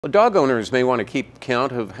Well, dog owners may want to keep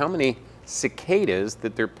count of how many cicadas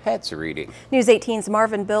that their pets are eating. News 18's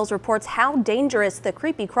Marvin Bills reports how dangerous the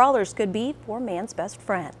creepy crawlers could be for man's best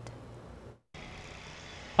friend.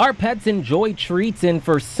 Our pets enjoy treats, and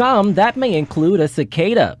for some, that may include a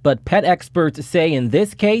cicada. But pet experts say in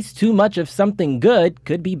this case, too much of something good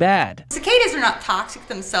could be bad. Cicadas are not toxic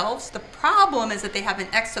themselves. The problem is that they have an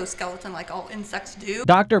exoskeleton like all insects do.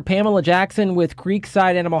 Dr. Pamela Jackson with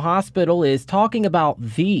Creekside Animal Hospital is talking about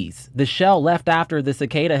these, the shell left after the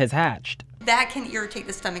cicada has hatched. That can irritate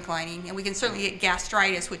the stomach lining, and we can certainly get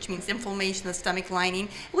gastritis, which means inflammation of the stomach lining,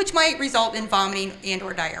 which might result in vomiting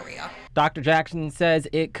and/or diarrhea. Dr. Jackson says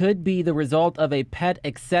it could be the result of a pet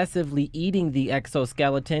excessively eating the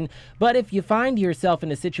exoskeleton, but if you find yourself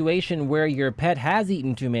in a situation where your pet has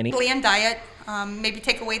eaten too many, Bland diet, maybe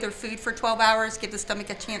take away their food for 12 hours, give the stomach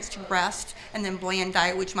a chance to rest, and then bland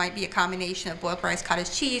diet, which might be a combination of boiled rice,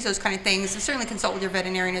 cottage cheese, those kind of things. And certainly consult with your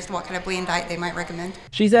veterinarian as to what kind of bland diet they might recommend.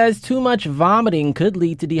 She says too much vomiting could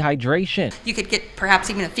lead to dehydration. You could get perhaps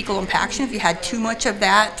even a fecal impaction if you had too much of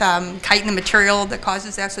that, chitin, the material that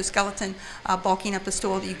causes the exoskeleton, bulking up the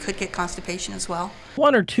stool. You could get constipation as well.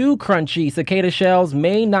 One or two crunchy cicada shells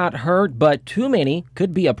may not hurt, but too many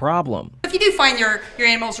could be a problem. If you do find your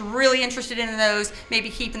animals really interested in those, maybe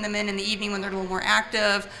keeping them in the evening when they're a little more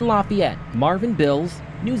active. In Lafayette, Marvin Bills,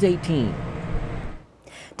 News 18.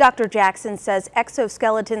 Dr. Jackson says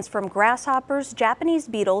exoskeletons from grasshoppers, Japanese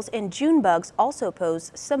beetles, and June bugs also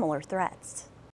pose similar threats.